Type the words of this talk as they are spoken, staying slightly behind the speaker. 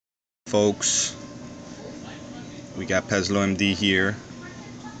folks? We got Peslo MD here.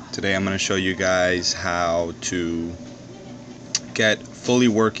 Today I'm going to show you guys how to get fully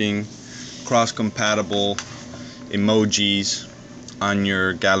working cross-compatible emojis on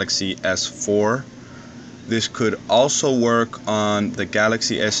your Galaxy S4. This could also work on the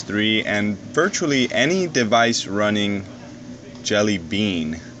Galaxy S3 and virtually any device running Jelly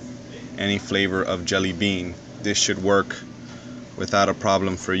Bean, any flavor of Jelly Bean. This should work without a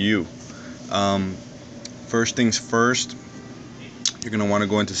problem for you. First things first, you're going to want to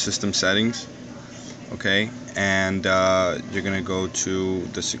go into system settings, okay, and you're going to go to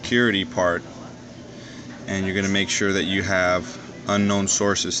the security part, and you're going to make sure that you have unknown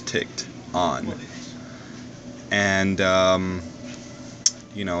sources ticked on, and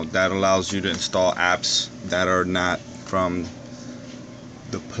you know, that allows you to install apps that are not from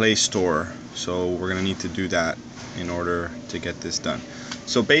the Play Store. So we're going to need to do that in order to get this done.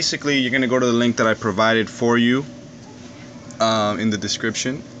 So basically you're going to go to the link that I provided for you in the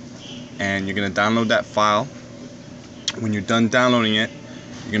description, and you're going to download that file. When you're done downloading it,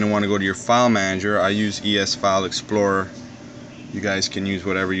 you're going to want to go to your file manager. I use ES File Explorer. You guys can use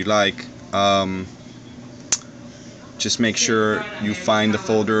whatever you like. Just make sure you find the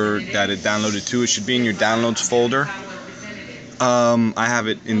folder that it downloaded to. It should be in your downloads folder. I have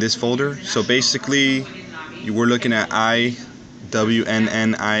it in this folder. So basically you were looking at IWNNIME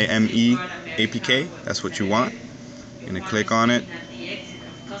APK. That's what you want. You're going to click on it.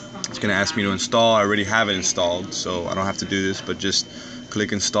 It's going to ask me to install. I already have it installed, so I don't have to do this, but just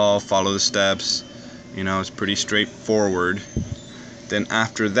click install, follow the steps. You know, it's pretty straightforward. Then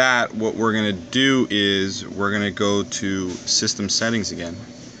after that, what we're going to do is we're going to go to system settings again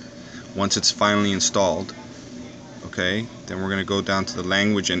once it's finally installed. Okay, then we're going to go down to the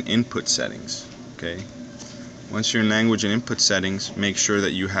language and input settings. Okay, once you're in language and input settings, make sure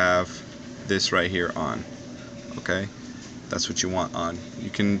that you have this right here on. Okay, that's what you want on. You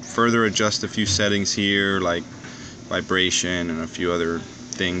can further adjust a few settings here, like vibration and a few other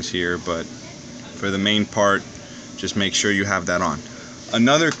things here, but for the main part, just make sure you have that on.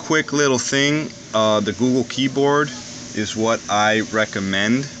 Another quick little thing, the Google keyboard is what I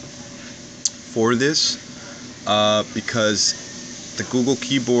recommend for this, because the Google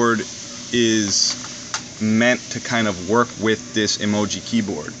keyboard is meant to kind of work with this emoji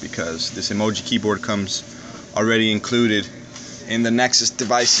keyboard, because this emoji keyboard comes already included in the Nexus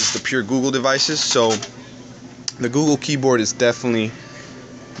devices, the pure Google devices. So the Google keyboard is definitely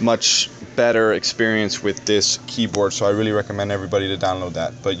much better experience with this keyboard, so I really recommend everybody to download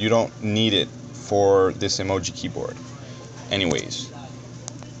that, but you don't need it for this emoji keyboard anyways.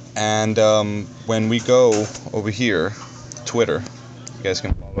 And when we go over here, Twitter, you guys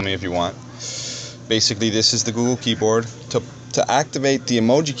can follow me if you want. Basically this is the Google keyboard. To activate the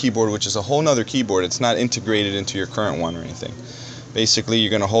emoji keyboard, which is a whole nother keyboard, it's not integrated into your current one or anything. Basically you're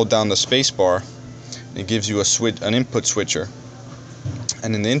going to hold down the space bar, it gives you an input switcher,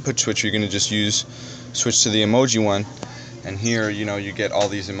 and in the input switcher you're going to just switch to the emoji one, and here, you know, you get all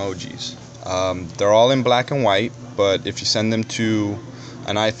these emojis. They're all in black and white, but if you send them to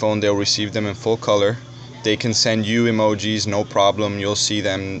an iPhone, they'll receive them in full color. They can send you emojis, no problem. You'll see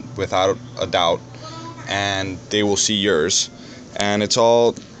them without a doubt, and they will see yours. And it's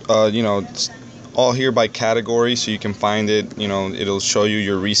all you know, it's all here by category, so you can find it. You know, it'll show you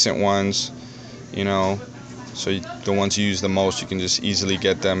your recent ones, you know, so the ones you use the most, you can just easily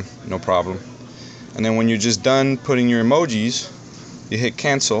get them, no problem. And then when you're just done putting your emojis, you hit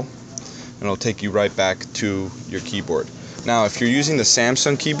cancel, and it'll take you right back to your keyboard. Now if you're using the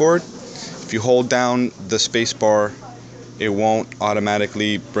Samsung keyboard, if you hold down the space bar, it won't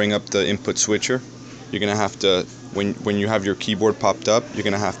automatically bring up the input switcher. You're gonna have to, when you have your keyboard popped up, you're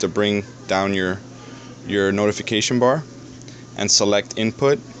gonna have to bring down your notification bar and select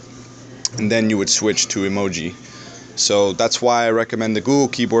input, and then you would switch to emoji. So that's why I recommend the Google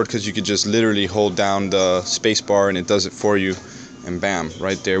keyboard, because you could just literally hold down the space bar and it does it for you, and bam,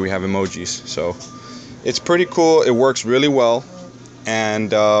 right there we have emojis. So it's pretty cool. It works really well,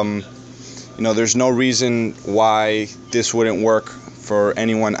 and you know, there's no reason why this wouldn't work for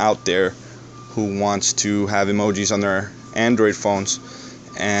anyone out there who wants to have emojis on their Android phones.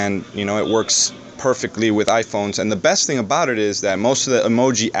 And you know, it works perfectly with iPhones, and the best thing about it is that most of the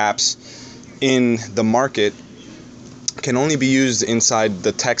emoji apps in the market can only be used inside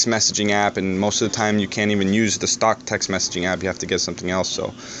the text messaging app, and most of the time you can't even use the stock text messaging app. You have to get something else.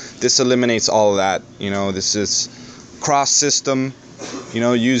 So this eliminates all of that. You know, this is cross system. You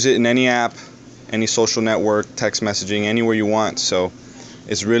know, use it in any app, any social network, text messaging, anywhere you want. So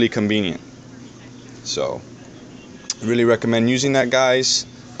it's really convenient. So really recommend using that, guys.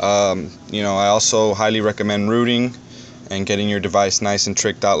 I also highly recommend rooting and getting your device nice and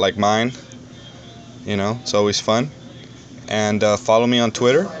tricked out like mine. It's always fun. And follow me on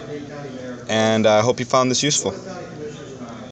Twitter. And I hope you found this useful.